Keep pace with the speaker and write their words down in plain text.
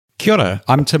Kia ora,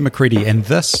 I'm Tim McCready and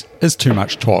this is Too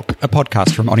Much Talk, a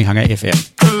podcast from Onehunga FM.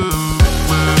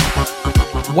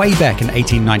 Way back in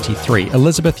 1893,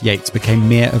 Elizabeth Yates became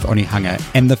Mayor of Onehunga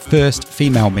and the first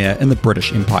female mayor in the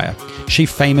British Empire. She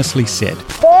famously said,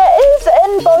 "There is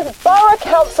in both borough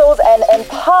councils and in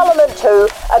Parliament too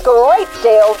a great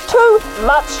deal too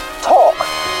much talk."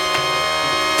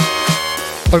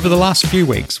 Over the last few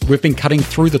weeks, we've been cutting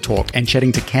through the talk and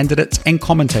chatting to candidates and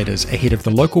commentators ahead of the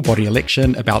local body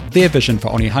election about their vision for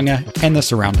Onehunga and the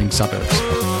surrounding suburbs.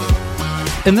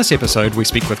 In this episode, we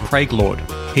speak with Craig Lord.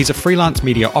 He's a freelance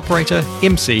media operator,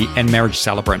 MC and marriage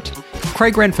celebrant.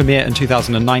 Craig ran for mayor in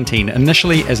 2019,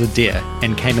 initially as a dare,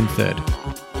 and came in third.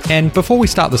 And before we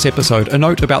start this episode, a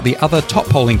note about the other top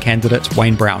polling candidate,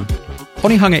 Wayne Brown.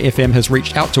 Onehunga FM has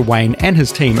reached out to Wayne and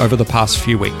his team over the past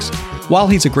few weeks. While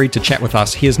he's agreed to chat with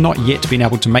us, he has not yet been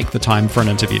able to make the time for an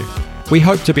interview. We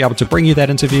hope to be able to bring you that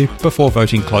interview before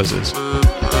voting closes.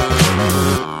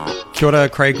 Kia ora,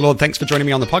 Craig Lord. Thanks for joining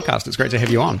me on the podcast. It's great to have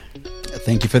you on.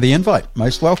 Thank you for the invite.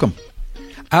 Most welcome.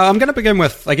 I'm going to begin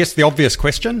with, I guess, the obvious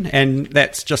question, and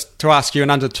that's just to ask you in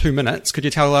under 2 minutes. Could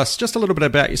you tell us just a little bit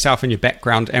about yourself and your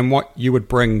background and what you would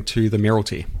bring to the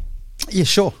mayoralty? Yeah,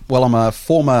 sure. Well, I'm a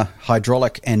former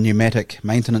hydraulic and pneumatic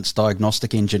maintenance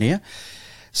diagnostic engineer.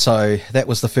 So that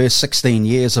was the first 16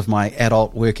 years of my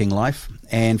adult working life.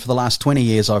 And for the last 20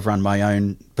 years, I've run my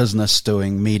own business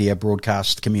doing media,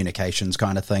 broadcast, communications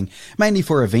kind of thing, mainly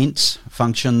for events,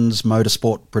 functions,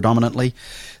 motorsport predominantly.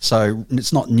 So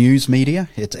it's not news media.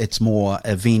 It's more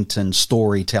event and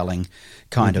storytelling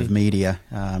kind of media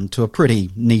to a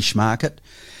pretty niche market.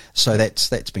 So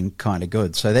that's been kind of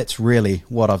good. So that's really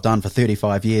what I've done for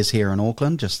 35 years here in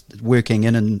Auckland, just working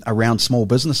in and around small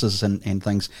businesses and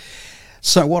things.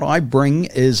 So what I bring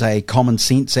is a common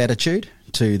sense attitude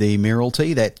to the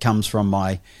mayoralty that comes from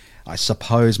I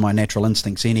suppose my natural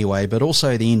instincts anyway, but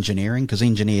also the engineering, because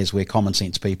engineers, we're common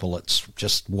sense people. It's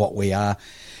just what we are.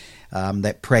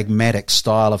 That pragmatic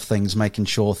style of things, making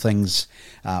sure things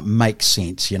make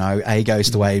sense. You know, A goes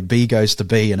to A, B goes to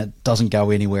B, and it doesn't go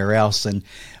anywhere else. And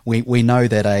we know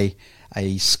that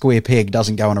a square peg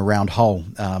doesn't go in a round hole,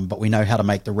 but we know how to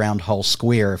make the round hole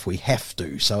square if we have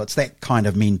to. So it's that kind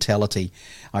of mentality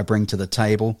I bring to the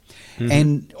table.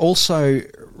 And also,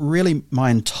 really,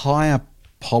 my entire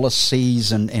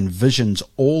policies and visions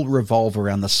all revolve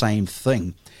around the same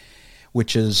thing,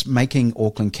 which is making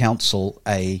Auckland Council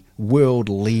a world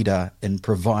leader in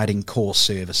providing core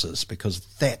services, because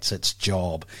that's its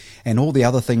job. And all the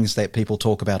other things that people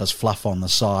talk about as fluff on the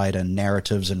side and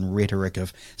narratives and rhetoric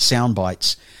of sound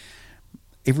bites,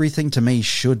 everything to me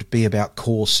should be about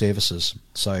core services.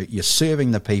 So you're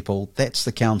serving the people, that's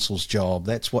the council's job,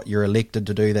 that's what you're elected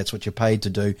to do, that's what you're paid to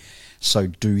do, so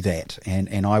do that.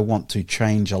 And I want to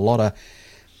change a lot of,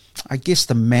 I guess,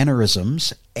 the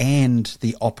mannerisms and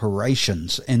the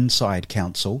operations inside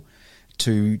council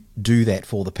to do that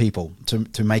for the people,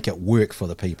 to make it work for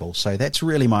the people. So that's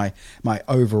really my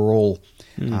overall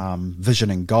vision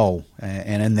and goal,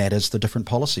 and in that is the different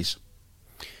policies.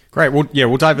 Great. Well, yeah,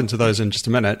 we'll dive into those in just a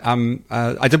minute.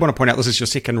 I did want to point out this is your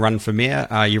second run for mayor.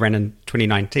 You ran in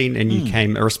 2019 and you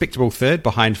came a respectable third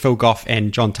behind Phil Goff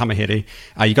and John Tamahere.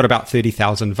 You got about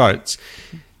 30,000 votes.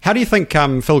 How do you think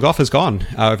Phil Goff has gone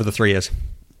over the 3 years?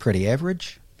 Pretty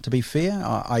average, to be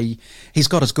fair. He's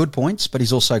got his good points, but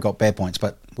he's also got bad points.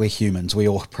 But we're humans. We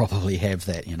all probably have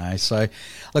that, you know. So,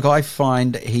 look, I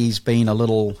find he's been a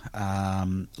little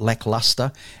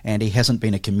lackluster, and he hasn't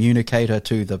been a communicator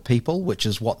to the people, which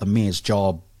is what the mayor's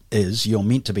job is. You're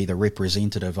meant to be the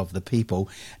representative of the people,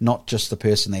 not just the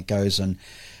person that goes and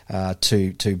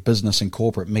to business and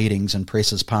corporate meetings and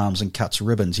presses palms and cuts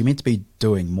ribbons. You're meant to be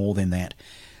doing more than that.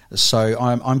 So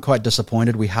I'm quite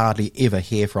disappointed. We hardly ever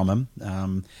hear from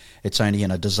him. It's only in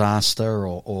a disaster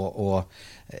or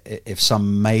if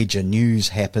some major news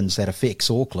happens that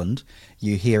affects Auckland,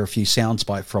 you hear a few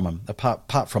soundbites from him.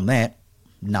 Apart from that,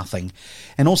 nothing.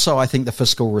 And also, I think the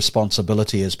fiscal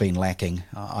responsibility has been lacking.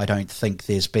 I don't think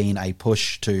there's been a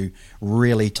push to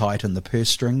really tighten the purse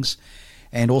strings.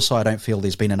 And also, I don't feel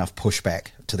there's been enough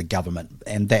pushback to the government.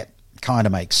 And that kind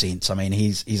of makes sense. I mean,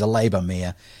 he's a Labour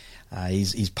mayor.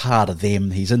 He's part of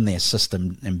them. He's in their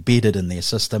system, embedded in their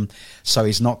system. So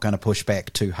he's not going to push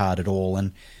back too hard at all.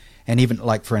 And even,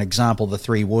 like, for an example, the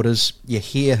Three Waters, you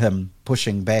hear him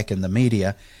pushing back in the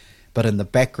media, but in the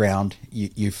background,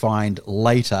 you find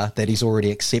later that he's already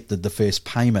accepted the first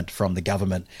payment from the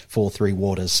government for Three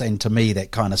Waters. And to me,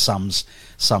 that kind of sums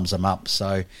him up.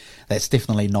 So that's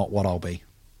definitely not what I'll be.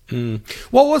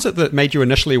 What was it that made you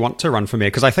initially want to run for mayor?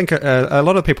 Because I think a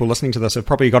lot of people listening to this have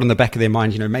probably got in the back of their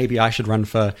mind, maybe I should run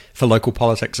for local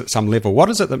politics at some level. What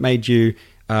is it that made you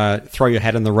throw your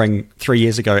hat in the ring 3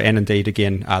 years ago and indeed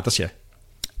again this year?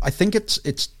 I think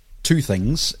it's two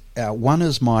things. One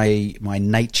is my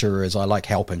nature is I like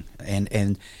helping,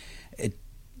 and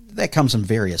that comes in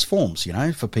various forms,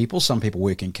 for people. Some people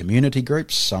work in community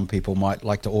groups. Some people might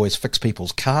like to always fix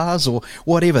people's cars or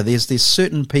whatever. There's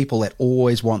certain people that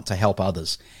always want to help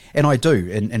others. And I do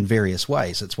in various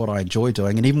ways. It's what I enjoy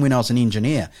doing. And even when I was an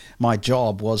engineer, my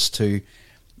job was to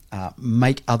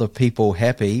make other people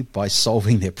happy by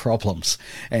solving their problems.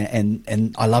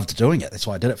 And I loved doing it. That's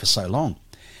why I did it for so long.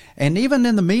 And even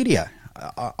in the media,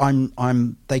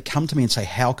 they come to me and say,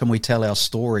 how can we tell our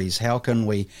stories? How can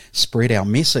we spread our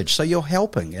message? So you're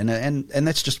helping, and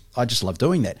that's just, I just love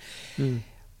doing that.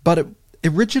 But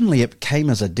originally it came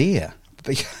as a dare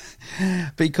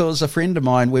because a friend of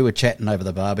mine, we were chatting over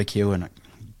the barbecue and it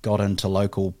got into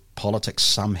local politics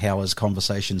somehow, as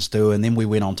conversations do, and then we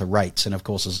went on to rates. And of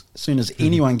course, as soon as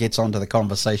anyone gets onto the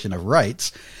conversation of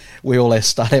rates, we all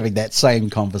start having that same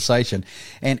conversation.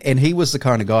 And he was the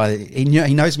kind of guy, he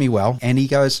knows me well, and he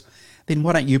goes, then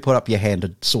why don't you put up your hand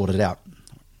and sort it out?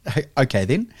 Okay,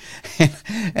 then.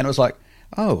 And it was like,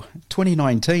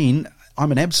 2019,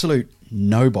 I'm an absolute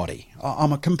nobody.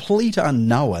 I'm a complete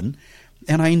unknown,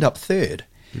 and I end up third.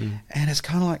 And it's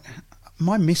kind of like,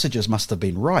 my messages must have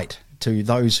been right to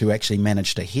those who actually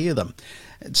managed to hear them.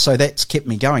 So that's kept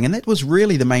me going. And that was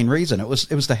really the main reason. It was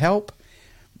to help,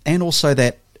 and also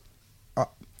that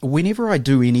whenever I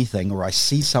do anything or I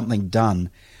see something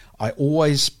done, I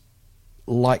always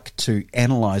like to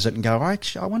analyse it and go,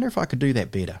 I wonder if I could do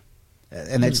that better.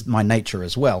 And that's my nature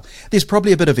as well. There's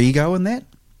probably a bit of ego in that,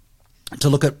 to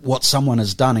look at what someone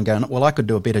has done and go, well, I could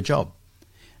do a better job.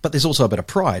 But there's also a bit of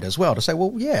pride as well to say,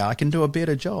 well, yeah, I can do a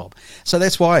better job. So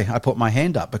that's why I put my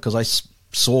hand up, because I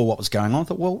saw what was going on. I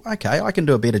thought, well, okay, I can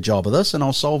do a better job of this, and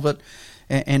I'll solve it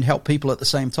and help people at the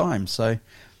same time. So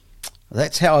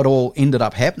that's how it all ended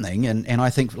up happening. And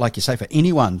I think, like you say, for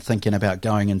anyone thinking about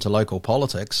going into local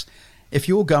politics, if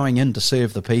you're going in to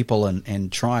serve the people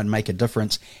and try and make a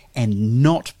difference and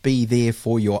not be there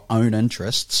for your own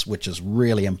interests, which is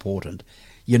really important,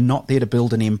 you're not there to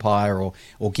build an empire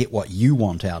or get what you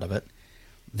want out of it,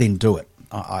 then do it.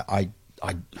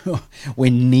 We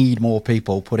need more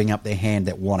people putting up their hand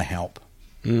that want to help.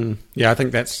 Yeah, I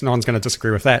think no one's going to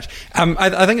disagree with that.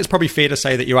 I think it's probably fair to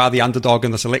say that you are the underdog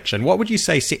in this election. What would you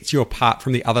say sets you apart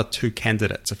from the other two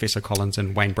candidates, Efesa Collins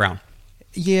and Wayne Brown?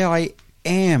 Yeah, I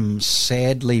am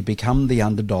sadly become the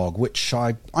underdog, which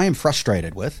I am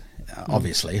frustrated with,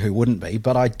 obviously, who wouldn't be,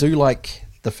 but I do like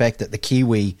the fact that the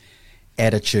Kiwi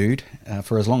attitude,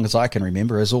 for as long as I can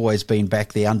remember, has always been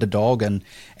back the underdog and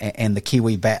the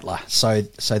Kiwi battler. So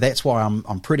that's why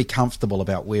I'm pretty comfortable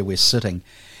about where we're sitting.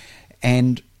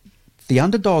 And the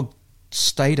underdog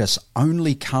status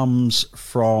only comes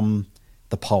from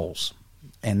the polls,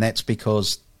 and that's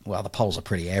because, well, the polls are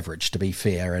pretty average, to be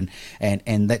fair,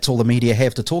 and that's all the media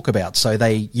have to talk about. So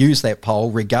they use that poll,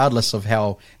 regardless of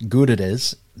how good it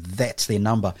is, that's their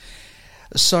number.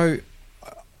 So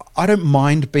I don't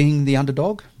mind being the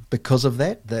underdog because of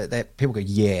that. That people go,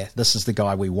 yeah, this is the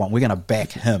guy we want. We're going to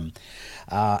back him.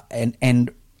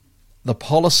 And the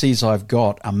policies I've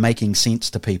got are making sense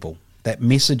to people. That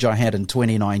message I had in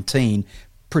 2019,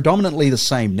 predominantly the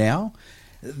same now.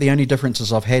 The only difference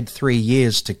is I've had 3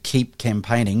 years to keep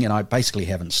campaigning, and I basically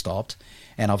haven't stopped.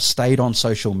 And I've stayed on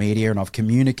social media, and I've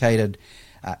communicated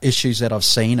issues that I've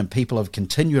seen, and people have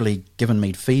continually given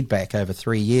me feedback over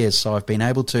 3 years. So I've been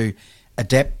able to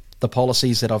adapt the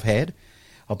policies that I've had.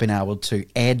 I've been able to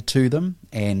add to them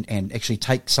and actually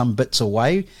take some bits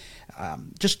away,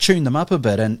 just tune them up a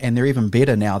bit, and they're even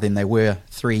better now than they were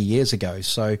 3 years ago.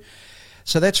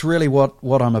 So that's really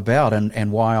what I'm about,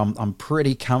 and why I'm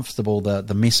pretty comfortable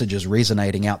the message is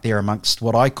resonating out there amongst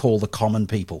what I call the common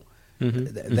people.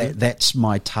 That's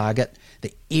my target,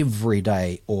 the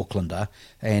everyday Aucklander,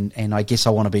 and I guess I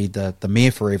want to be the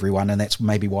mayor for everyone, and that's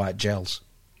maybe why it gels.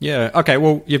 Yeah. Okay.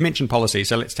 Well, you've mentioned policy,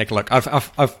 so let's take a look. I've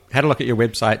had a look at your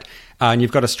website, and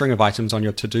you've got a string of items on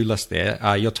your to-do list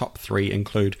there. Your top three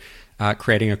include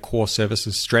creating a core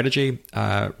services strategy,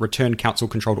 return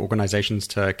council-controlled organisations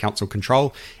to council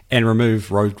control, and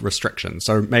remove road restrictions.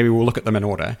 So maybe we'll look at them in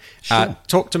order. Sure.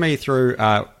 Talk to me through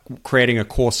creating a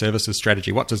core services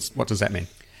strategy. What does that mean?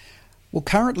 Well,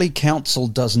 currently council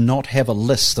does not have a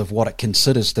list of what it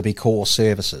considers to be core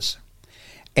services,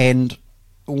 and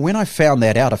when I found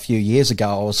that out a few years ago,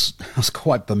 I was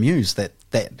quite bemused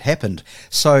that happened.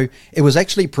 So it was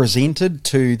actually presented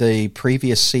to the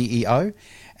previous CEO,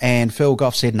 and Phil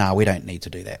Goff said, no, we don't need to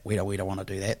do that. We don't want to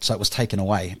do that. So it was taken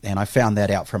away. And I found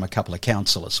that out from a couple of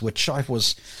councillors, which I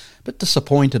was a bit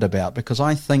disappointed about, because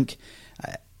I think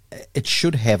it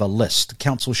should have a list.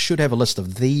 Council should have a list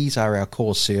of these are our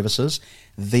core services,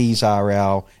 these are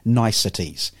our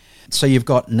niceties. So you've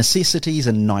got necessities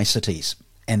and niceties,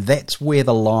 and that's where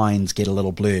the lines get a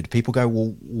little blurred. People go,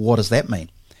 well, what does that mean?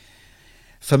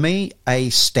 For me, a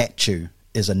statue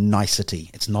is a nicety.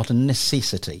 It's not a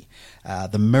necessity.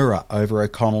 The mirror over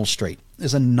O'Connell Street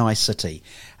is a nicety.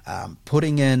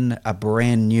 Putting in a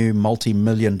brand new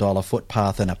multi-million-dollar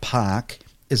footpath in a park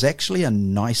is actually a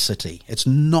nicety. It's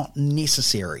not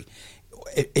necessary.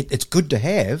 It's good to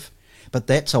have, but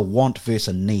that's a want versus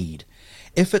a need.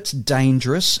 If it's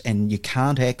dangerous and you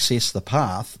can't access the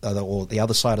path or the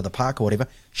other side of the park or whatever,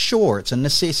 sure, it's a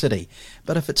necessity.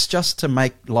 But if it's just to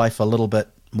make life a little bit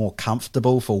more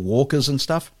comfortable for walkers and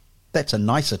stuff, that's a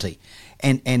nicety.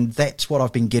 And that's what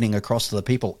I've been getting across to the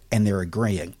people, and they're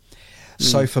agreeing.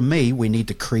 So for me, we need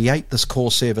to create this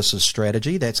core services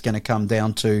strategy. That's going to come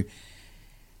down to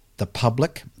the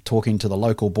public, talking to the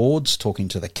local boards, talking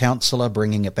to the councillor,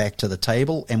 bringing it back to the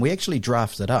table, and we actually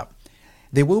draft it up.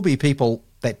 There will be people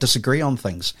that disagree on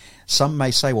things. Some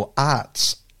may say, well,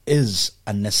 arts is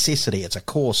a necessity, it's a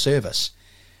core service.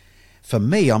 For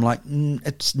me, I'm like,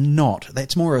 it's not.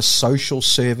 That's more a social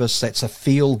service, that's a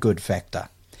feel-good factor.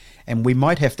 And we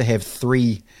might have to have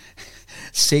 3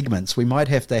 segments. We might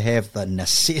have to have the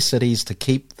necessities to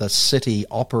keep the city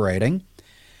operating,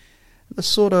 the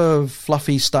sort of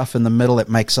fluffy stuff in the middle that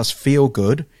makes us feel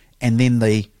good, and then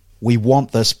the we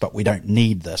want this but we don't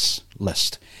need this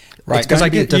list. Right, because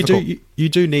you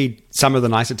do need some of the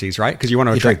niceties, right? Because you want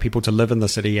to attract people to live in the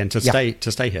city and to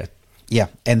stay here. Yeah,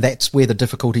 and that's where the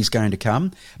difficulty is going to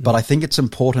come. But I think it's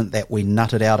important that we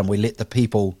nut it out and we let the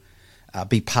people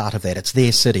be part of that. It's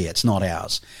their city, it's not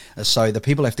ours. So the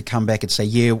people have to come back and say,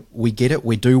 yeah, we get it.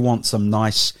 We do want some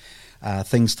nice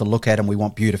things to look at, and we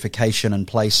want beautification in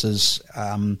places.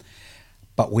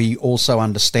 But we also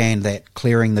understand that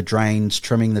clearing the drains,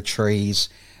 trimming the trees,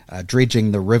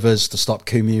 dredging the rivers to stop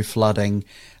Kumu flooding,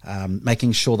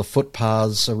 making sure the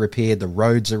footpaths are repaired, the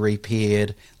roads are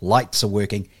repaired, lights are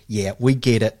working. Yeah, we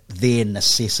get it. They're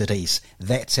necessities.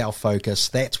 That's our focus.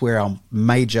 That's where our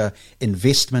major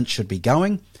investment should be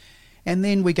going. And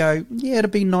then we go, yeah,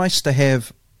 it'd be nice to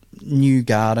have new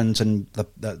gardens and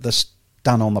this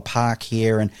done on the park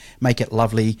here and make it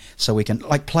lovely so we can,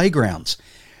 like playgrounds.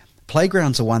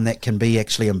 Playgrounds are one that can be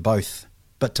actually in both.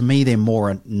 But to me, they're more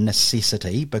a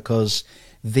necessity because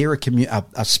they're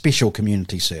a special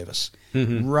community service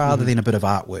rather than a bit of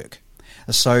artwork.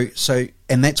 So,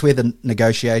 and that's where the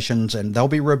negotiations, and there'll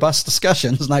be robust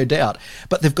discussions, no doubt,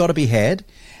 but they've got to be had.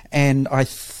 And I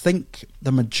think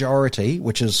the majority,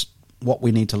 which is what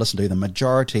we need to listen to, the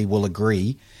majority will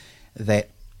agree that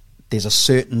there's a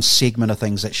certain segment of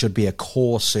things that should be a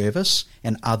core service,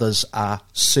 and others are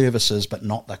services, but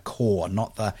not the core,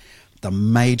 not the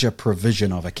major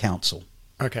provision of a council.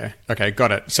 Okay,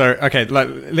 got it. So, okay,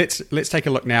 let's take a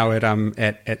look now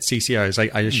at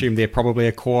CCOs. I assume they're probably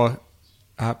a core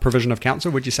provision of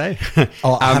council. Would you say?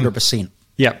 100%.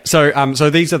 Yeah. So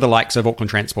these are the likes of Auckland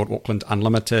Transport, Auckland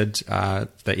Unlimited,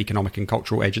 the Economic and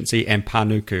Cultural Agency, and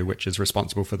Panuku, which is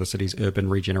responsible for the city's urban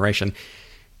regeneration.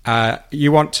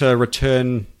 You want to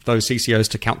return those CCOs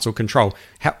to council control.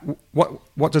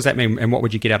 What does that mean, and what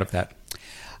would you get out of that?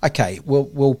 Okay,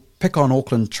 we'll pick on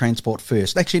Auckland Transport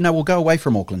first. Actually, no, we'll go away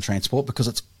from Auckland Transport because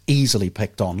it's easily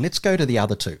picked on. Let's go to the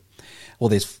other 2. Well,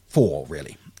 there's 4,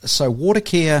 really. So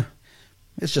Watercare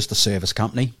is just a service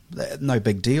company. No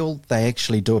big deal. They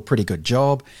actually do a pretty good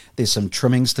job. There's some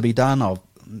trimmings to be done.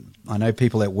 I know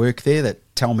people that work there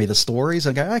that tell me the stories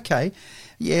and go, okay,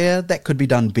 yeah, that could be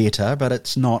done better, but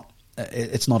it's not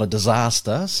a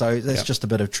disaster, so there's just a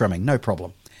bit of trimming, no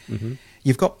problem. Mm-hmm.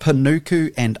 You've got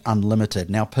Panuku and Unlimited.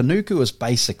 Now, Panuku is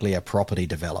basically a property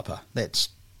developer. That's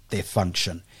their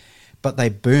function. But they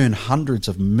burn hundreds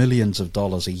of millions of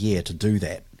dollars a year to do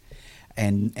that.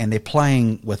 And they're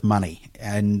playing with money.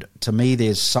 And to me,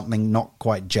 there's something not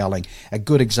quite gelling. A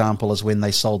good example is when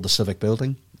they sold the Civic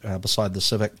building beside the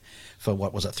Civic for,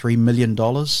 $3 million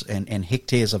and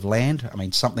hectares of land. I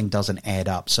mean, something doesn't add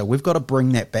up. So we've got to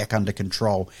bring that back under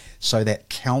control so that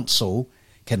council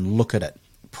can look at it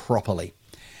properly.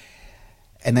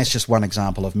 And that's just one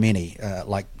example of many,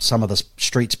 like some of the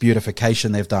streets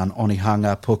beautification they've done,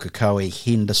 Onehunga, Pukekohe,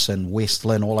 Henderson, West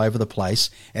Lynn, all over the place,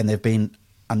 and they've been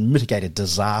unmitigated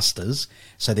disasters,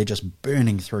 so they're just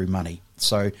burning through money.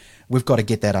 So we've got to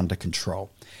get that under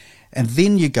control. And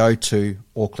then you go to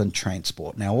Auckland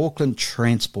Transport. Now, Auckland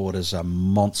Transport is a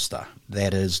monster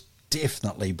that is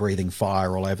definitely breathing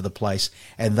fire all over the place,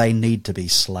 and they need to be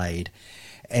slayed.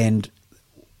 And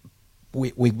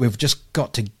we've just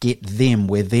got to get them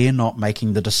where they're not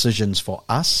making the decisions for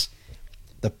us.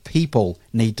 The people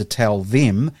need to tell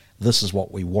them this is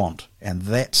what we want, and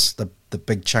that's the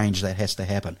big change that has to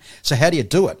happen. So how do you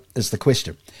do it is the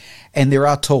question. And there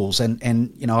are tools, and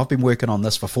I've been working on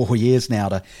this for 4 years now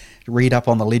to read up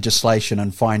on the legislation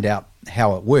and find out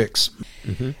how it works.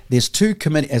 Mm-hmm. There's two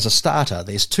committees, as a starter,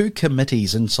 there's two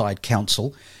committees inside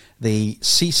council. The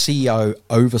CCO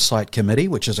Oversight Committee,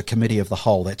 which is a committee of the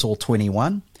whole, that's all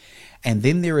 21. And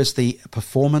then there is the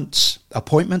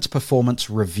Appointments Performance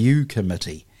Review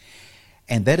Committee,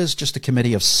 and that is just a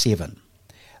committee of 7.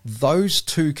 Those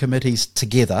two committees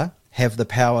together have the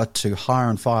power to hire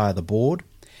and fire the board,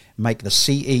 make the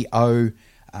CEO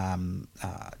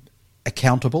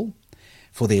accountable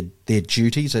for their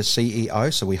duties as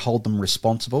CEO, so we hold them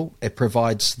responsible. It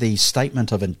provides the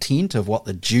statement of intent of what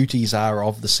the duties are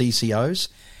of the CCOs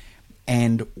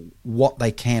and what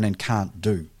they can and can't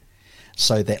do.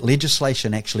 So that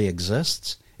legislation actually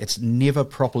exists. It's never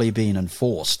properly been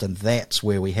enforced, and that's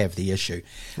where we have the issue.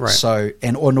 Right. So,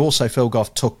 and also Phil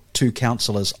Goff took 2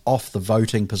 councillors off the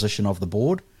voting position of the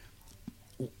board.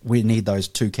 We need those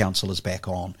 2 councillors back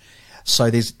on.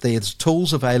 So there's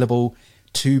tools available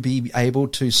to be able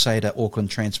to say to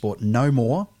Auckland Transport, no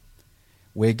more.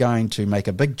 We're going to make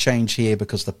a big change here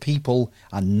because the people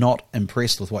are not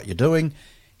impressed with what you're doing.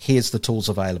 Here's the tools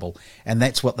available. And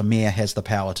that's what the mayor has the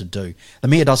power to do. The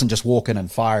mayor doesn't just walk in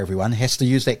and fire everyone, has to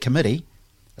use that committee.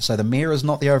 So the mayor is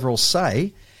not the overall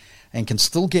say and can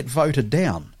still get voted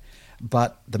down.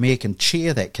 But the mayor can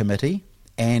chair that committee,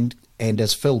 and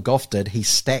as Phil Goff did, he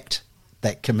stacked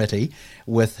that committee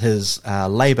with his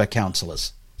Labour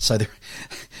councillors. So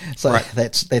right.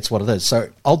 That's what it is. So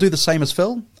I'll do the same as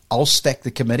Phil. I'll stack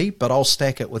the committee, but I'll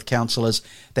stack it with councillors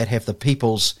that have the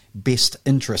people's best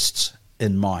interests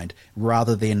in mind,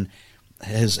 rather than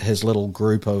his little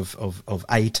group of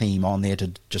A team on there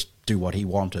to just do what he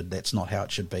wanted. That's not how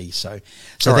it should be. So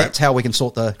that's how we can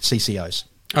sort the CCOs.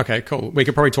 Okay, cool. We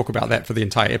could probably talk about that for the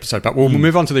entire episode, but we'll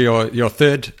move on to your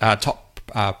third top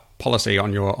policy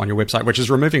on your website, which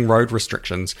is removing road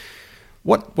restrictions.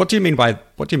 What do you mean by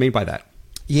that?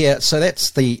 Yeah, so that's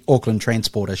the Auckland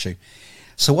transport issue.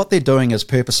 So what they're doing is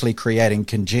purposely creating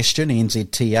congestion.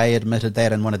 NZTA admitted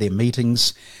that in one of their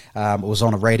meetings. It was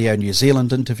on a Radio New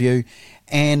Zealand interview.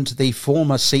 And the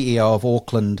former CEO of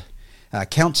Auckland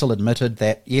Council admitted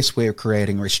that, yes, we're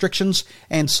creating restrictions,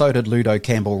 and so did Ludo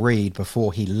Campbell-Reid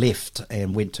before he left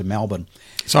and went to Melbourne.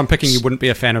 So I'm picking you wouldn't be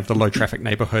a fan of the low-traffic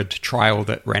neighbourhood trial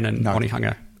that ran in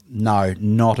Onehunga? No,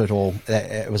 not at all.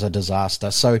 It was a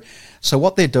disaster. So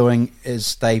what they're doing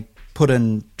is they put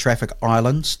in traffic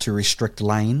islands to restrict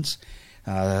lanes.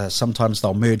 Sometimes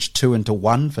they'll merge 2 into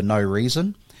 1 for no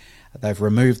reason. They've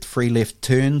removed free left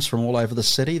turns from all over the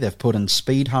city. They've put in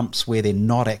speed humps where they're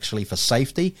not actually for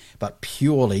safety, but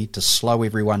purely to slow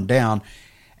everyone down.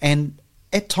 And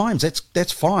at times,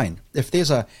 that's fine. If there's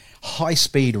a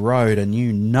high-speed road and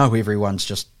you know everyone's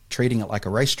just treating it like a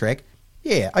racetrack,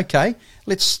 yeah, okay,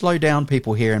 let's slow down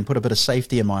people here and put a bit of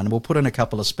safety in mind. And we'll put in a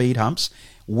couple of speed humps,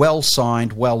 well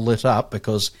signed, well lit up,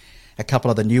 because a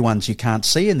couple of the new ones you can't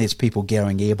see and there's people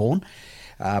going airborne.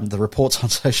 The reports on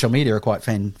social media are quite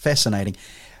fascinating.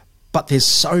 But there's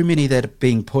so many that are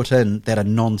being put in that are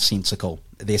nonsensical.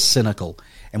 They're cynical.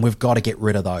 And we've got to get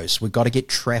rid of those. We've got to get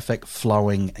traffic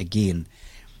flowing again.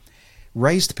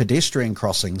 Raised pedestrian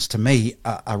crossings, to me,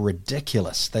 are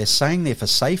ridiculous. They're saying they're for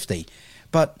safety.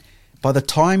 But by the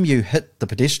time you hit the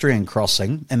pedestrian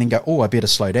crossing and then go, oh, I better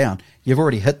slow down, you've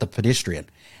already hit the pedestrian.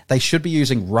 They should be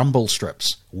using rumble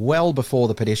strips well before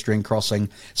the pedestrian crossing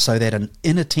so that an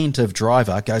inattentive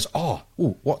driver goes,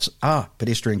 what's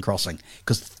pedestrian crossing?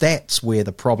 Because that's where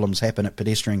the problems happen at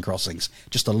pedestrian crossings.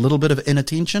 Just a little bit of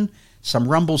inattention, some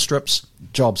rumble strips,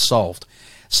 job solved.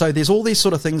 So there's all these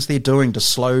sort of things they're doing to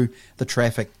slow the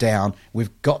traffic down.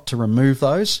 We've got to remove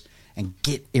those and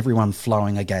get everyone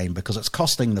flowing again, because it's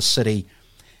costing the city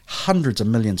hundreds of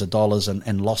millions of dollars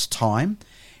in lost time.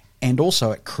 And also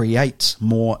it creates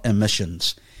more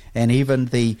emissions. And even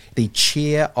the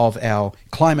chair of our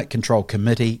Climate Control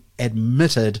Committee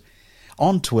admitted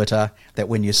on Twitter that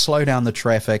when you slow down the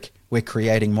traffic, we're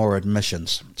creating more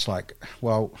emissions. It's like,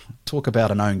 well, talk about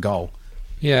an own goal.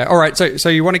 Yeah, all right, so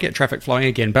you want to get traffic flowing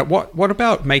again, but what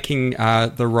about making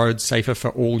the roads safer for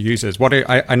all users?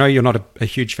 I know you're not a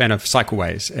huge fan of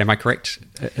cycleways. Am I correct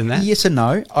in that? Yes and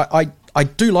no. I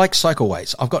do like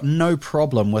cycleways. I've got no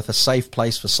problem with a safe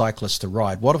place for cyclists to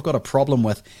ride. What I've got a problem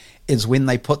with is when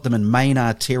they put them in main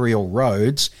arterial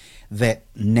roads that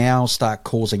now start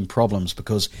causing problems,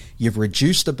 because you've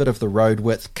reduced a bit of the road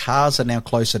width. Cars are now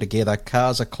closer together.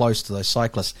 Cars are close to those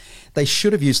cyclists. They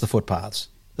should have used the footpaths.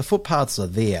 The footpaths are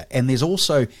there. And there's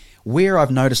also, where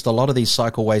I've noticed a lot of these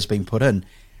cycleways being put in,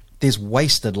 there's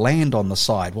wasted land on the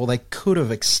side. Well, they could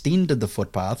have extended the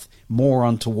footpath more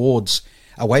on towards,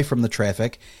 away from the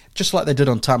traffic, just like they did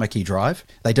on Tamaki Drive.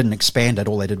 They didn't expand it.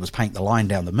 All they did was paint the line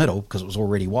down the middle because it was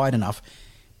already wide enough.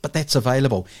 But that's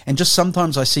available. And just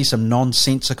sometimes I see some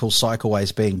nonsensical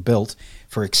cycleways being built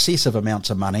for excessive amounts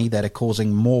of money that are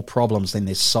causing more problems than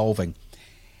they're solving.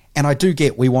 And I do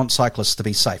get we want cyclists to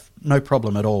be safe. No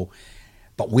problem at all.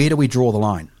 But where do we draw the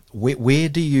line? Where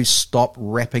do you stop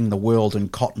wrapping the world in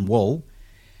cotton wool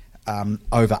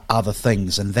over other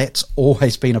things? And that's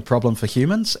always been a problem for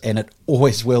humans, and it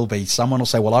always will be. Someone will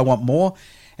say, well, I want more,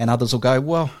 and others will go,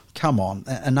 well, come on,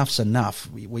 enough's enough.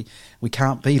 We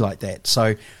can't be like that.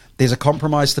 So there's a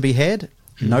compromise to be had.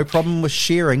 No problem with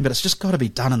sharing, but it's just got to be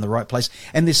done in the right place.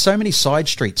 And there's so many side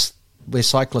streets where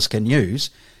cyclists can use,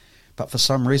 but for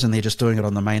some reason they're just doing it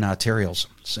on the main arterials.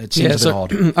 So it seems a bit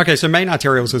odd. Okay, so main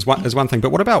arterials is one thing,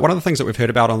 but what about one of the things that we've heard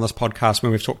about on this podcast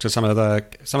when we've talked to some of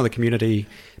the community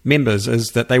members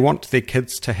is that they want their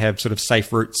kids to have sort of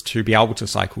safe routes to be able to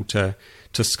cycle to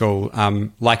school,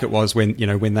 like it was when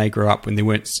they grew up, when there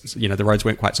weren't, the roads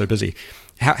weren't quite so busy.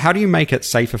 How do you make it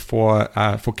safer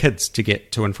for kids to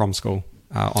get to and from school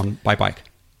by bike?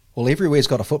 Well, everywhere's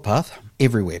got a footpath.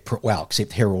 Everywhere, well,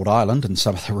 except Herald Island and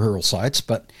some of the rural sites,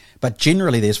 but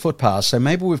generally there's footpaths. So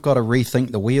maybe we've got to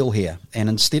rethink the wheel here. And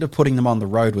instead of putting them on the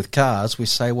road with cars, we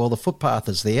say, well, the footpath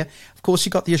is there. Of course,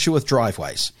 you've got the issue with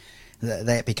driveways.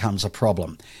 That becomes a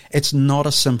problem. It's not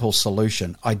a simple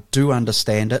solution. I do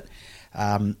understand it.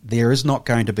 There is not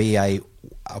going to be a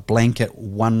blanket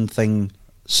one thing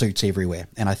suits everywhere.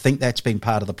 And I think that's been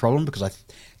part of the problem because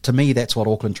to me, that's what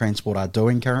Auckland Transport are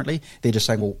doing currently. They're just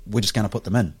saying, well, we're just going to put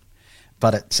them in.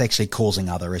 But it's actually causing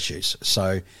other issues.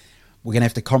 So we're going to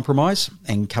have to compromise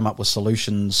and come up with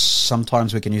solutions.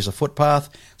 Sometimes we can use a footpath.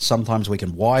 Sometimes we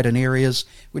can widen areas.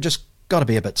 We just got to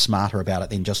be a bit smarter about it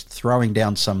than just throwing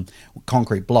down some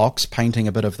concrete blocks, painting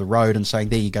a bit of the road and saying,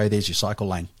 there you go, there's your cycle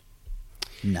lane.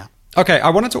 No. Okay, I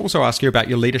wanted to also ask you about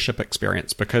your leadership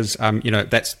experience because,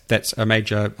 that's a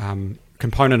major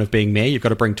component of being mayor. You've got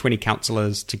to bring 20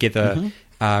 councillors together,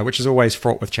 which is always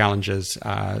fraught with challenges,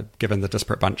 given the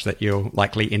disparate bunch that you'll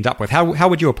likely end up with. How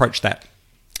would you approach that?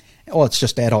 Well, it's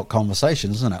just adult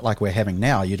conversations, isn't it? Like we're having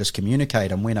now. You just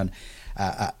communicate, and when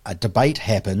a debate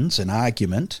happens, an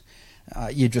argument,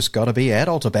 you just got to be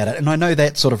adult about it. And I know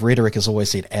that sort of rhetoric has always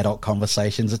said adult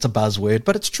conversations. It's a buzzword,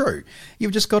 but it's true.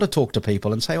 You've just got to talk to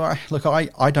people and say, well, look,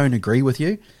 I don't agree with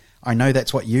you. I know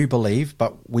that's what you believe,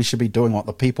 but we should be doing what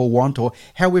the people want or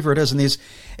however it is. And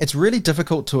it's really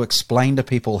difficult to explain to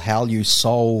people how you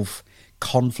solve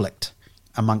conflict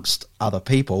amongst other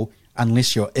people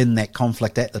unless you're in that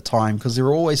conflict at the time, because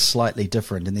they're always slightly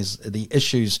different and the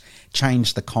issues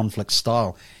change the conflict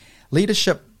style.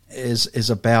 Leadership is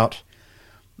about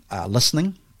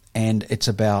listening, and it's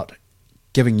about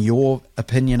giving your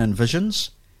opinion and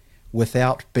visions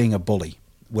without being a bully,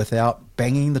 without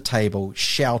banging the table,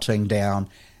 shouting down,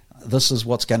 this is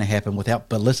what's going to happen, without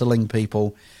belittling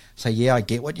people. Say, yeah, I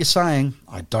get what you're saying,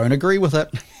 I don't agree with it,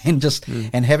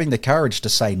 and having the courage to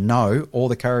say no, or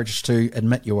the courage to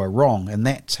admit you are wrong. And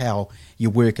that's how you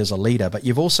work as a leader. But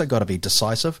you've also got to be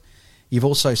decisive. You've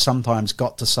also sometimes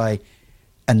got to say,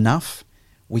 enough,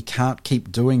 we can't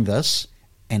keep doing this,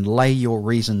 and lay your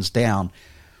reasons down.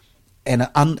 And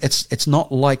it's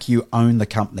not like you own the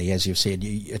company, as you've said.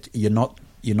 You're not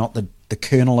the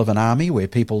colonel of an army where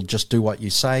people just do what you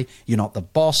say. You're not the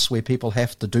boss where people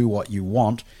have to do what you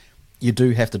want. You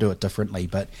do have to do it differently.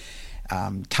 But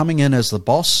coming in as the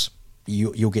boss,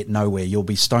 you'll get nowhere. You'll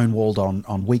be stonewalled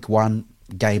on week one,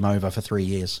 game over for 3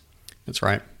 years. That's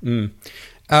right.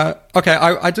 Okay,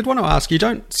 I did want to ask, you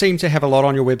don't seem to have a lot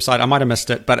on your website, I might have missed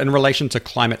it, but in relation to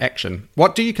climate action,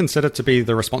 what do you consider to be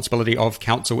the responsibility of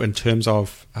council in terms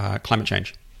of climate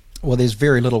change? Well, there's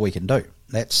very little we can do.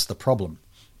 That's the problem.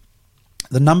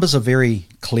 The numbers are very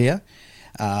clear.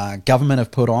 Government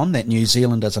have put on that New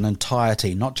Zealand as an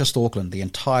entirety, not just Auckland, the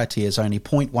entirety is only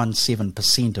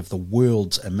 0.17% of the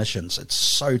world's emissions. It's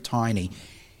so tiny.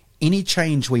 Any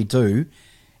change we do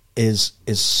is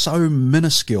so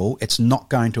minuscule, it's not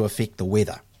going to affect the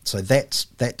weather. So that's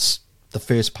the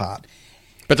first part.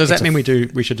 But does that mean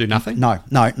we should do nothing? No,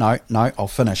 I'll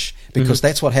finish. Because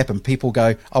that's what happened. People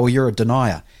go, oh, well, you're a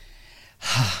denier.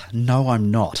 No, I'm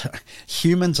not.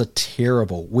 Humans are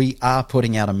terrible. We are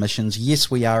putting out emissions. Yes,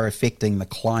 we are affecting the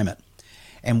climate.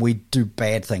 And we do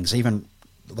bad things. Even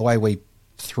the way we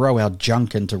throw our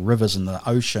junk into rivers and the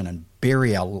ocean and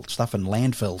bury our stuff in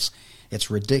landfills.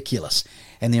 It's ridiculous.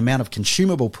 And the amount of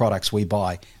consumable products we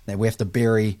buy that we have to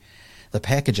bury the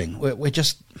packaging.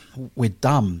 We're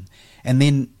dumb. And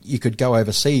then you could go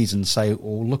overseas and say,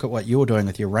 well, look at what you're doing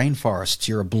with your rainforests.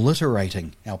 You're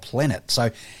obliterating our planet.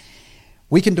 So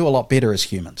we can do a lot better as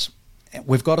humans.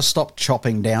 We've got to stop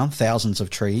chopping down thousands of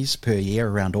trees per year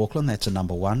around Auckland. That's a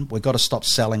number one. We've got to stop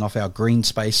selling off our green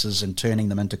spaces and turning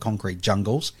them into concrete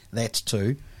jungles. That's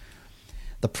two.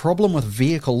 The problem with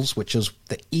vehicles, which is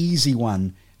the easy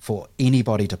one for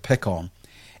anybody to pick on,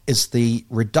 is the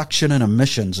reduction in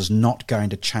emissions is not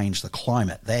going to change the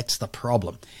climate. That's the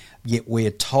problem. Yet we're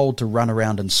told to run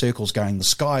around in circles going, the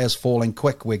sky is falling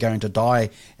quick, we're going to die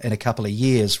in a couple of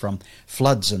years from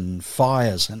floods and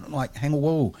fires. And like, hang on,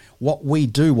 whoa, what we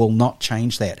do will not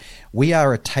change that. We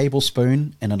are a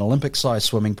tablespoon in an Olympic-sized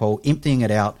swimming pool, emptying it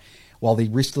out while the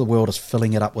rest of the world is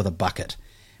filling it up with a bucket.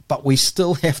 But we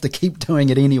still have to keep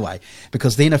doing it anyway,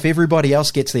 because then if everybody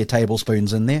else gets their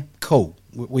tablespoons in there, cool,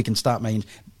 we can start making.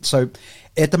 So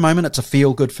at the moment, it's a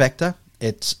feel-good factor.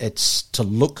 It's to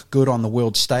look good on the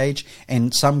world stage,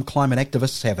 and some climate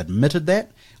activists have admitted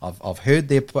that. I've heard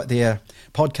their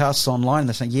podcasts online, and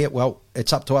they're saying, yeah, well,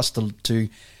 it's up to us to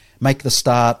make the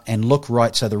start and look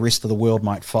right so the rest of the world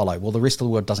might follow. Well, the rest of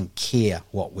the world doesn't care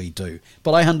what we do.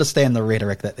 But I understand the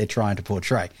rhetoric that they're trying to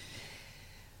portray.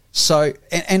 So,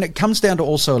 and it comes down to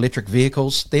also electric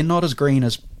vehicles. They're not as green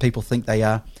as people think they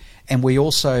are. And we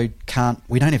also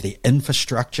we don't have the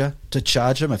infrastructure to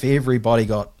charge them. If everybody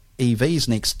got EVs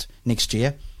next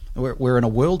year, we're in a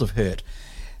world of hurt.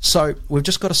 So we've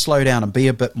just got to slow down and be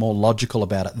a bit more logical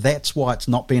about it. That's why it's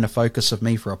not been a focus of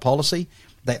me for a policy.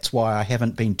 That's why I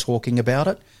haven't been talking about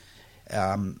it.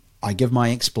 I give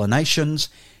my explanations,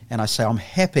 and I say I'm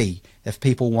happy if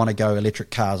people want to go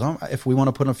electric cars. If we want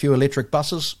to put in a few electric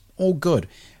buses, all good.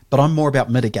 But I'm more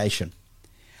about mitigation.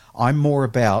 I'm more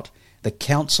about the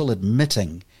council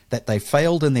admitting that they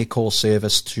failed in their core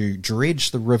service to dredge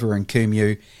the river in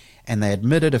Kumeu, and they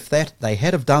admitted if they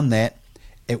had have done that,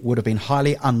 it would have been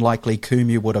highly unlikely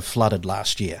Kumeu would have flooded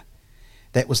last year.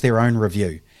 That was their own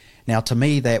review. Now, to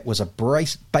me, that was a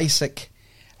basic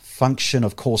function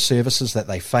of core services that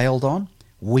they failed on.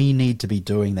 We need to be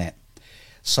doing that.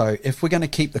 So if we're going to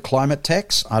keep the climate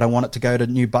tax, I don't want it to go to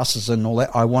new buses and all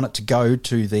that. I want it to go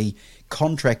to the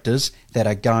contractors that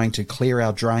are going to clear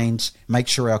our drains, make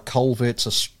sure our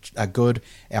culverts are good,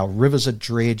 our rivers are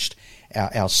dredged,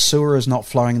 our sewer is not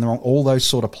flowing in the wrong, all those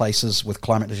sort of places with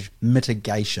climate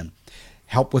mitigation.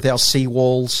 Help with our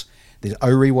seawalls. The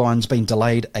Orewa one's been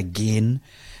delayed again.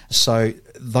 So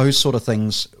those sort of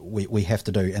things we have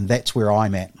to do, and that's where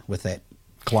I'm at with that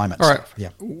climate stuff. Yeah.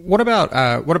 What about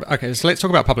okay, so let's talk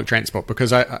about public transport,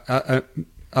 because a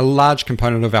large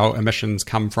component of our emissions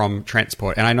come from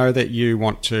transport, and I know that you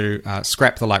want to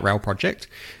scrap the light rail project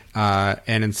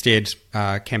and instead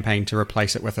campaign to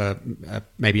replace it with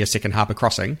maybe a second harbour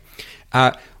crossing.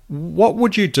 What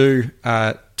would you do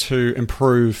to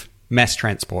improve mass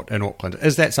transport in Auckland?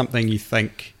 Is that something you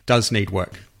think does need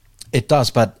work? It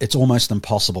does, but it's almost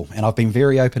impossible, and I've been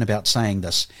very open about saying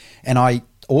this, and I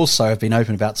also have been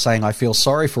open about saying I feel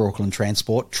sorry for Auckland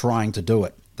Transport trying to do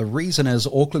it. The reason is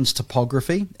Auckland's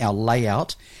topography, our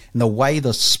layout, and the way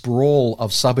the sprawl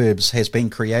of suburbs has been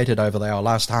created over our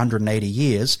last 180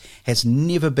 years has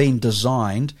never been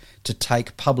designed to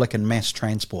take public and mass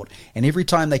transport. And every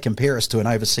time they compare us to an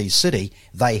overseas city,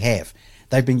 they have.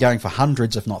 They've been going for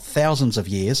hundreds, if not thousands of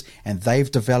years, and they've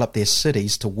developed their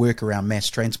cities to work around mass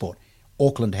transport.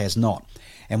 Auckland has not.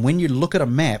 And when you look at a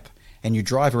map and you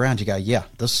drive around, you go, yeah,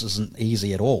 this isn't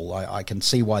easy at all. I can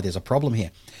see why there's a problem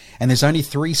here. And there's only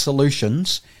 3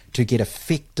 solutions to get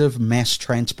effective mass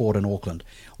transport in Auckland.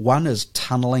 One is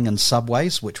tunnelling and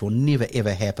subways, which will never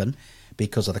ever happen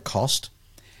because of the cost.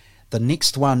 The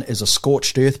next one is a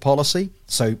scorched earth policy.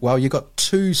 So, well, you've got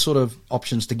 2 sort of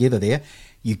options together there.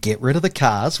 You get rid of the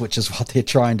cars, which is what they're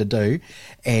trying to do,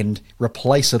 and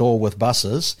replace it all with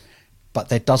buses. But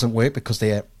that doesn't work because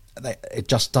it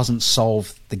just doesn't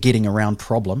solve the getting around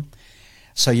problem.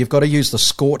 So you've got to use the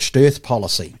scorched earth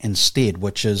policy instead,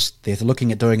 which is they're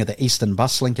looking at doing at the Eastern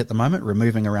Bus Link at the moment,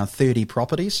 removing around 30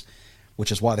 properties,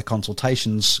 which is why the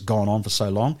consultation's gone on for so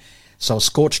long. So a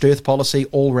scorched earth policy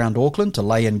all around Auckland to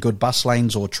lay in good bus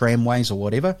lanes or tramways or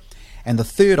whatever. And the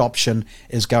third option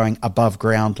is going above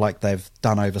ground like they've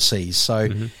done overseas. So,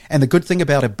 And the good thing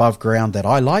about above ground that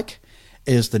I like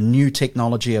is the new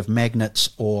technology of magnets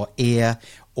or air,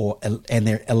 and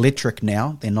they're electric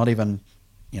now. They're not even,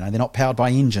 they're not powered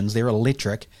by engines. They're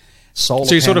electric. Solar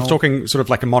so you're panel, sort of talking sort of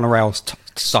like a monorail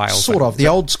style. Sort of. The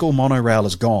old school monorail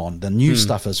is gone. The new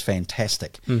stuff is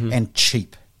fantastic and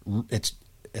cheap. It's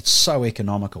so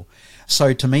economical.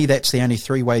 So to me, that's the only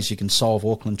 3 ways you can solve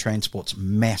Auckland Transport's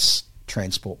mass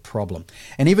transport problem.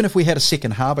 And even if we had a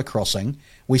second harbour crossing,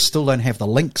 we still don't have the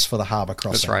links for the harbour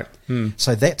crossing. That's right.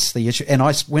 So that's the issue. And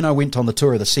when I went on the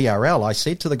tour of the CRL, I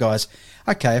said to the guys,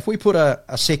 okay, if we put a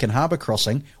second harbour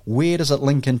crossing, where does it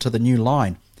link into the new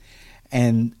line?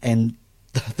 And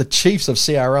the chiefs of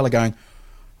CRL are going,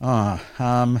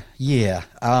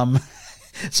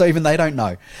 so even they don't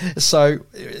know. So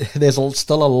there's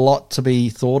still a lot to be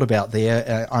thought about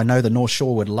there. I know the North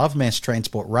Shore would love mass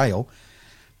transport rail,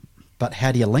 but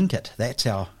how do you link it? That's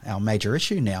our major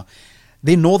issue now.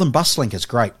 Their Northern Bus Link is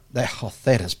great.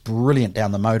 That is brilliant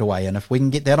down the motorway. And if we can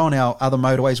get that on our other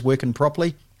motorways working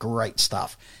properly, great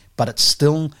stuff. But it's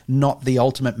still not the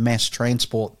ultimate mass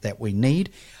transport that we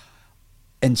need.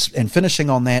 And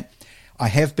finishing on that, I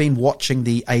have been watching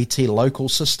the AT local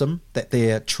system that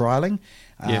they're trialling.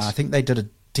 Yes. I think they did a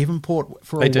Devonport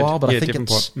for a while, but I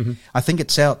think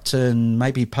it's out in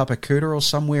maybe Papakura or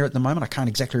somewhere at the moment. I can't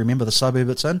exactly remember the suburb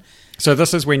it's in. So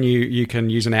this is when you can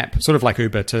use an app, sort of like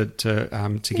Uber, to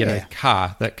get a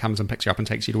car that comes and picks you up and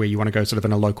takes you to where you want to go, sort of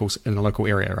in a local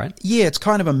area, right? Yeah, it's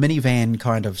kind of a minivan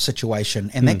kind of situation,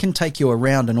 and that can take you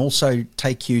around and also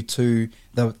take you to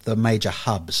the major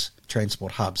hubs,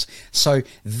 transport hubs. So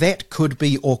that could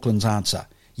be Auckland's answer,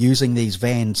 using these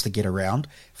vans to get around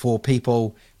for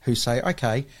people who say,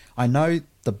 okay, I know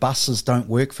the buses don't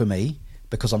work for me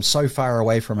because I'm so far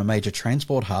away from a major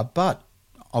transport hub, but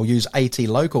I'll use AT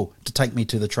Local to take me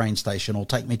to the train station or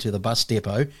take me to the bus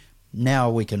depot. Now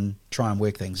we can try and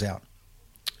work things out.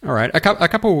 All right.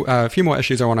 A few more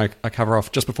issues I want to cover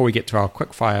off just before we get to our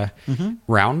quickfire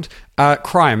round.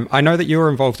 Crime. I know that you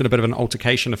were involved in a bit of an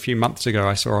altercation a few months ago.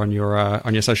 I saw on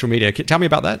your social media. Tell me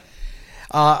about that.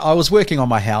 I was working on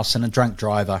my house and a drunk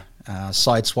driver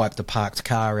sideswiped a parked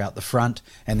car out the front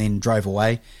and then drove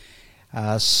away.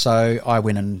 So I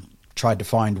went and tried to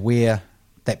find where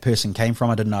that person came from.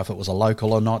 I didn't know if it was a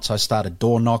local or not, so I started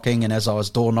door knocking, and as I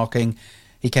was door knocking,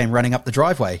 he came running up the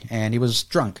driveway and he was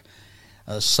drunk.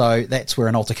 So that's where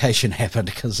an altercation happened,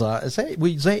 because is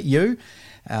that you?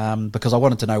 Because I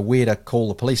wanted to know where to call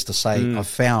the police to say I've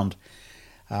found.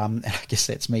 And I guess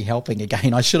that's me helping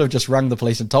again. I should have just rung the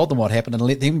police and told them what happened and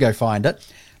let them go find it,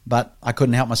 but I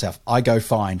couldn't help myself. I go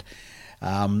find,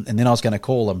 and then I was going to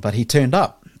call him, but he turned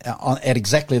up at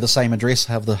exactly the same address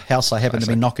of the house I happened to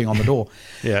be knocking on the door.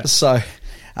 Yeah. So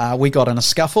we got in a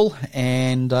scuffle,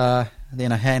 and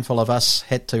then a handful of us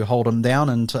had to hold him down,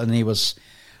 and he was,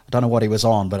 I don't know what he was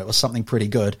on, but it was something pretty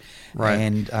good. Right.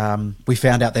 And we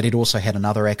found out that he'd also had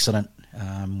another accident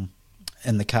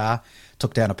in the car,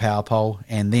 took down a power pole,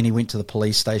 and then he went to the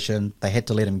police station. They had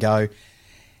to let him go.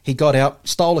 He got out,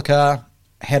 stole a car,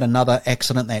 had another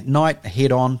accident that night,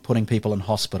 head on, putting people in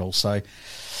hospital. So,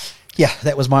 yeah,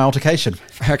 that was my altercation.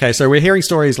 Okay, so we're hearing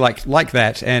stories like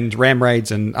that, and ram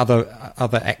raids and other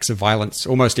acts of violence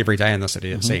almost every day in the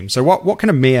city, it seems. So what can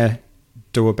a mayor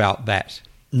do about that?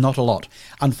 Not a lot.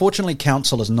 Unfortunately,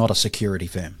 council is not a security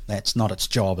firm. That's not its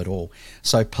job at all.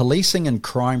 So policing and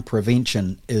crime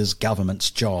prevention is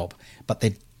government's job, but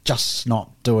they're just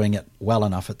not doing it well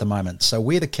enough at the moment. So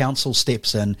where the council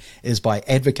steps in is by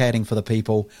advocating for the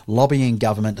people, lobbying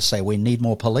government to say we need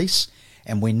more police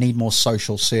and we need more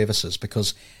social services,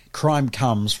 because crime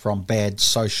comes from bad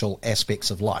social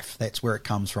aspects of life. That's where it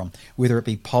comes from. Whether it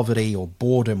be poverty or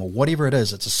boredom or whatever it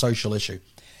is, it's a social issue.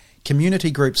 Community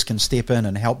groups can step in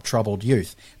and help troubled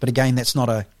youth, but again, that's not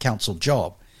a council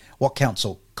job. What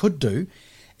council could do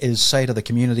is say to the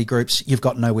community groups, you've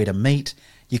got nowhere to meet,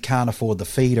 you can't afford the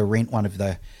fee to rent one of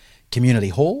the community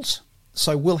halls,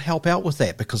 so we'll help out with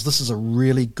that, because this is a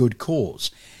really good cause.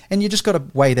 And you just got to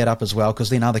weigh that up as well, because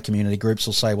then other community groups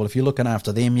will say, well, if you're looking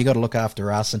after them, you've got to look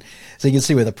after us, and so you can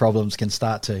see where the problems can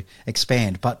start to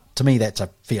expand. But to me, that's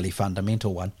a fairly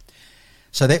fundamental one.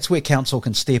 So that's where council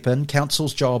can step in.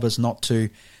 Council's job is not to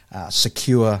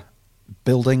secure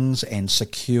buildings and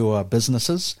secure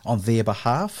businesses on their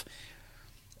behalf.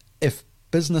 If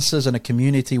businesses in a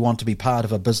community want to be part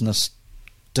of a business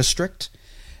district,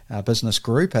 a business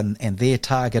group, and their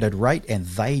targeted rate, and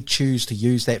they choose to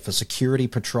use that for security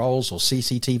patrols or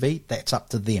CCTV, that's up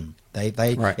to them.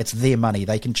 Right. It's their money.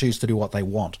 They can choose to do what they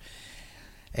want.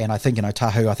 And I think in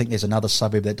Otahu, I think there's another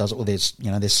suburb that does it. Well,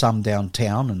 there's some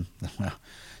downtown, and well,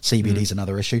 CBD's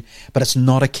another issue. But it's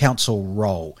not a council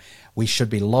role. We should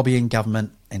be lobbying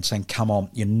government and saying, come on,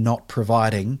 you're not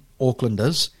providing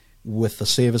Aucklanders with the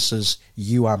services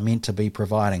you are meant to be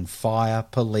providing. Fire,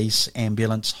 police,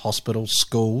 ambulance, hospitals,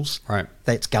 schools. Right.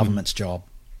 That's government's job.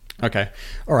 Okay.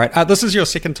 All right. This is your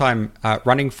second time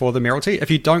running for the mayoralty.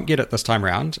 If you don't get it this time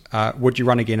around, would you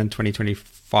run again in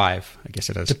 2025? I guess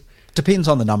it is. Depends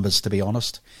on the numbers, to be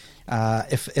honest.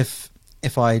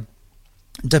 If I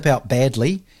dip out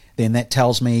badly, then that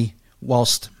tells me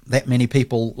whilst that many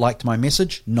people liked my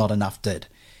message, not enough did.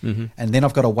 Mm-hmm. And then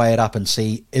I've got to weigh it up and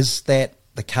see, is that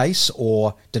the case,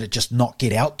 or did it just not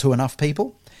get out to enough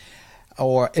people?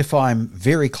 Or if I'm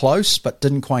very close but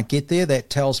didn't quite get there, that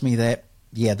tells me that,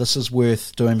 yeah, this is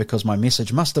worth doing because my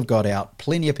message must have got out.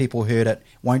 Plenty of people heard it.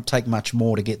 Won't take much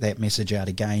more to get that message out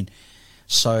again.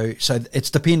 So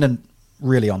it's dependent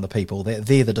really on the people.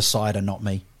 They're the decider, not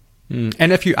me.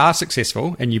 And if you are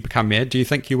successful and you become mayor, do you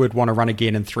think you would want to run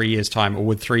again in 3 years' time, or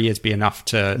would 3 years be enough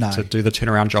to do the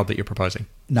turnaround job that you're proposing?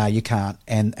 No, you can't.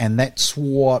 And that's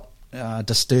what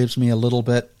disturbs me a little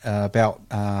bit about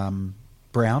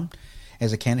Brown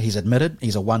as a candidate. He's admitted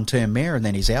he's a one-term mayor and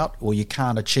then he's out, or you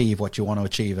can't achieve what you want to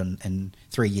achieve in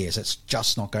 3 years. It's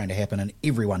just not going to happen, and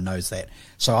everyone knows that.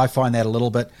 So I find that a little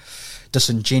bit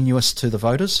disingenuous to the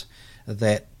voters,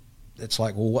 that it's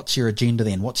like, well, what's your agenda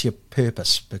then? What's your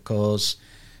purpose? Because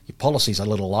your policy's a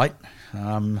little light.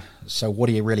 So what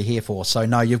are you really here for? So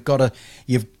no, you've got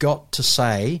to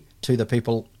say to the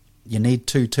people, you need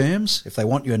 2 terms. If they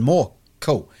want you in more,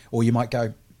 cool. Or you might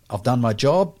go, I've done my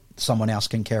job, someone else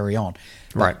can carry on.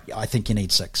 Right. But I think you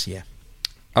need 6, yeah.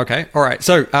 Okay, all right.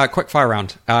 So quick fire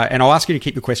round. And I'll ask you to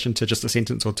keep your question to just a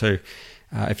sentence or two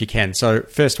if you can. So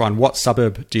first one, what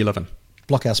suburb do you live in?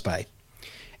 Blockhouse Bay.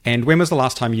 And when was the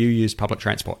last time you used public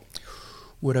transport?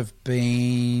 Would have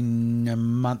been a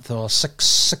month or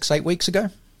 8 weeks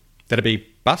ago. That'd be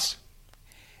bus?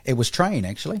 It was train,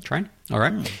 actually. Train? All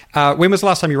right. When was the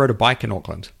last time you rode a bike in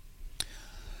Auckland?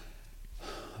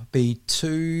 Be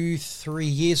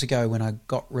 2-3 years ago when I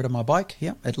got rid of my bike.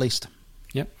 Yeah, at least.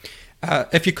 Yep.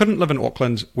 If you couldn't live in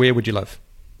Auckland, where would you live?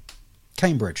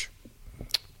 Cambridge.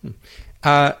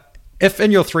 If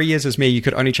in your 3 years as mayor you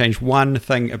could only change one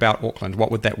thing about Auckland, what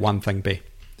would that one thing be?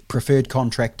 Preferred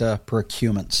contractor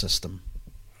procurement system.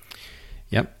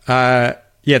 Yep. Yeah,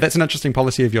 that's an interesting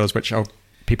policy of yours, which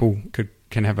people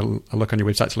can have a look on your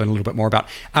website to learn a little bit more about.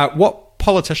 What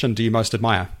politician do you most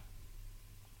admire?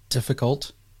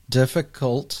 Difficult.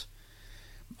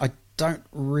 I don't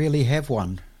really have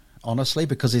one, honestly,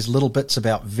 because there's little bits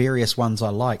about various ones I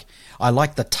like. I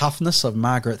like the toughness of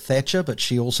Margaret Thatcher, but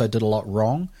she also did a lot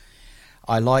wrong.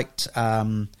 I liked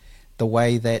the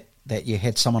way that you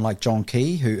had someone like John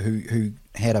Key who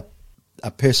had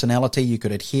a personality you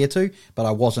could adhere to, but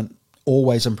I wasn't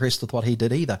always impressed with what he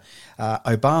did either.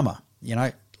 Obama,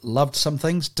 loved some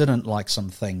things, didn't like some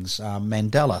things.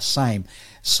 Mandela, same.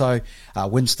 So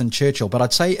Winston Churchill. But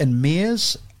I'd say in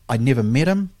mayors, I never met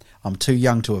him. I'm too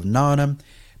young to have known him,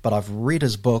 but I've read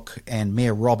his book, and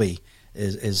Mayor Robbie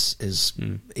is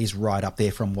right up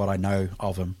there from what I know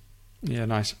of him. Yeah,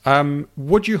 nice.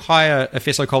 Would you hire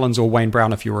Efeso Collins or Wayne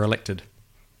Brown if you were elected?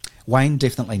 Wayne,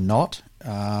 definitely not.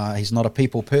 He's not a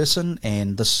people person,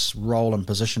 and this role and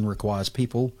position requires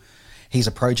people. He's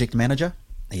a project manager.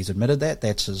 He's admitted that.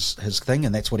 That's his thing,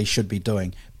 and that's what he should be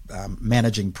doing,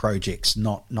 managing projects,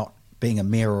 not being a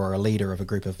mayor or a leader of a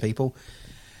group of people.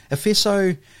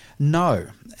 Efeso, no.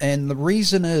 And the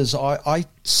reason is I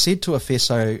said to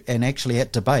Efeso, and actually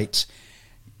at debates,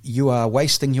 you are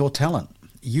wasting your talent.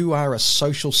 You are a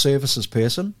social services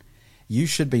person. You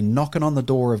should be knocking on the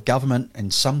door of government in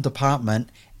some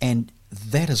department, and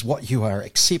that is what you are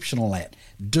exceptional at.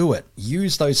 Do it.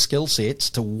 Use those skill sets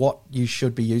to what you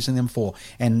should be using them for.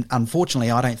 And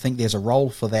unfortunately, I don't think there's a role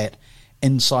for that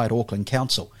inside Auckland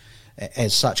Council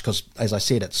as such, because, as I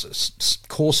said, it's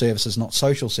core services, not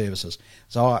social services.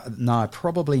 So, no,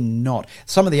 probably not.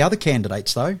 Some of the other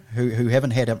candidates, though, who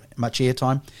haven't had much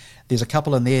airtime, there's a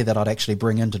couple in there that I'd actually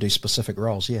bring in to do specific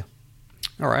roles, yeah.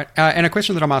 All right. And a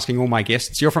question that I'm asking all my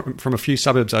guests, you're from a few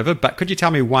suburbs over, but could you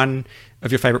tell me one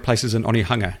of your favourite places in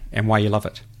Onehunga and why you love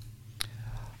it?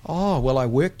 Oh, well, I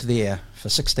worked there for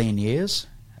 16 years.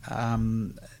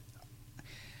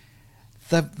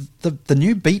 The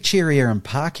new beach area and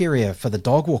park area for the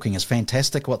dog walking is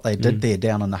fantastic, what they did there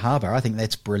down in the harbour. I think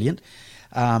that's brilliant.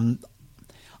 I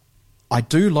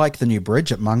do like the new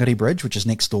bridge at Mangere Bridge, which is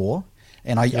next door.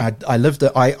 And I lived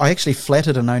at, I actually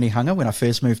flatted in Onehunga when I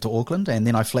first moved to Auckland, and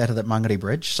then I flatted at Mangere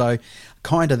Bridge, so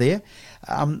kind of there.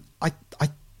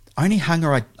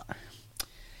 Onehunga,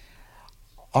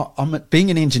 I'm being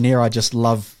an engineer, I just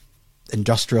love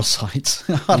industrial sites.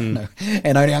 I don't know,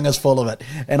 and Onehunga's full of it,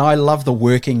 and I love the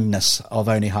workingness of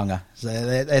Onehunga.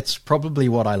 So that's probably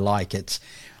what I like. It's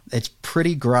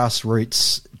pretty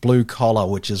grassroots, blue collar,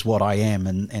 which is what I am,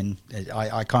 and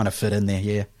I kind of fit in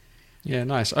there. Yeah,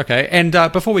 nice. Okay, and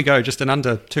before we go, just in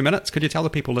under 2 minutes, could you tell the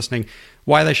people listening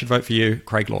why they should vote for you,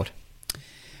 Craig Lord?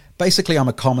 Basically, I'm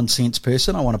a common sense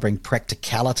person. I want to bring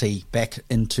practicality back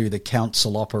into the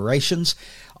council operations.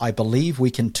 I believe we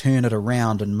can turn it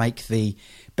around and make the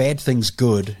bad things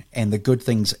good and the good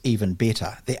things even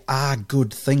better. There are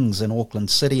good things in Auckland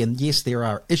City, and yes, there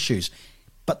are issues,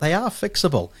 but they are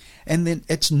fixable. And then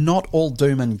it's not all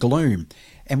doom and gloom.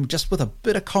 And just with a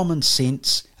bit of common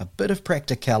sense, a bit of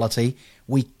practicality,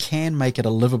 we can make it a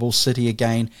livable city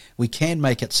again. We can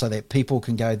make it so that people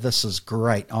can go, this is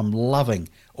great. I'm loving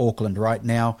Auckland right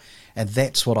now. And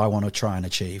that's what I want to try and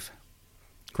achieve.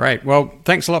 Great. Well,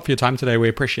 thanks a lot for your time today. We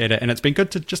appreciate it. And it's been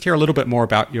good to just hear a little bit more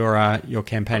about your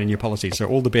campaign and your policy. So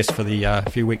all the best for the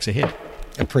few weeks ahead.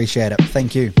 Appreciate it.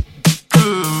 Thank you.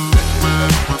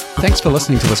 Thanks for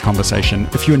listening to this conversation.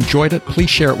 If you enjoyed it, please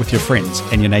share it with your friends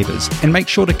and your neighbours. And make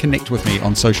sure to connect with me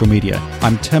on social media.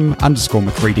 I'm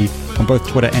Tim_McCready on both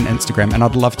Twitter and Instagram, and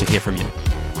I'd love to hear from you.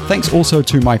 Thanks also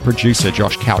to my producer,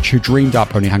 Josh Couch, who dreamed up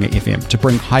Onehunga FM to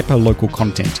bring hyper-local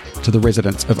content to the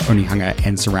residents of Onehunga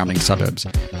and surrounding suburbs.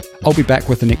 I'll be back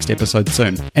with the next episode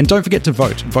soon. And don't forget to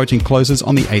vote. Voting closes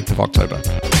on the 8th of October.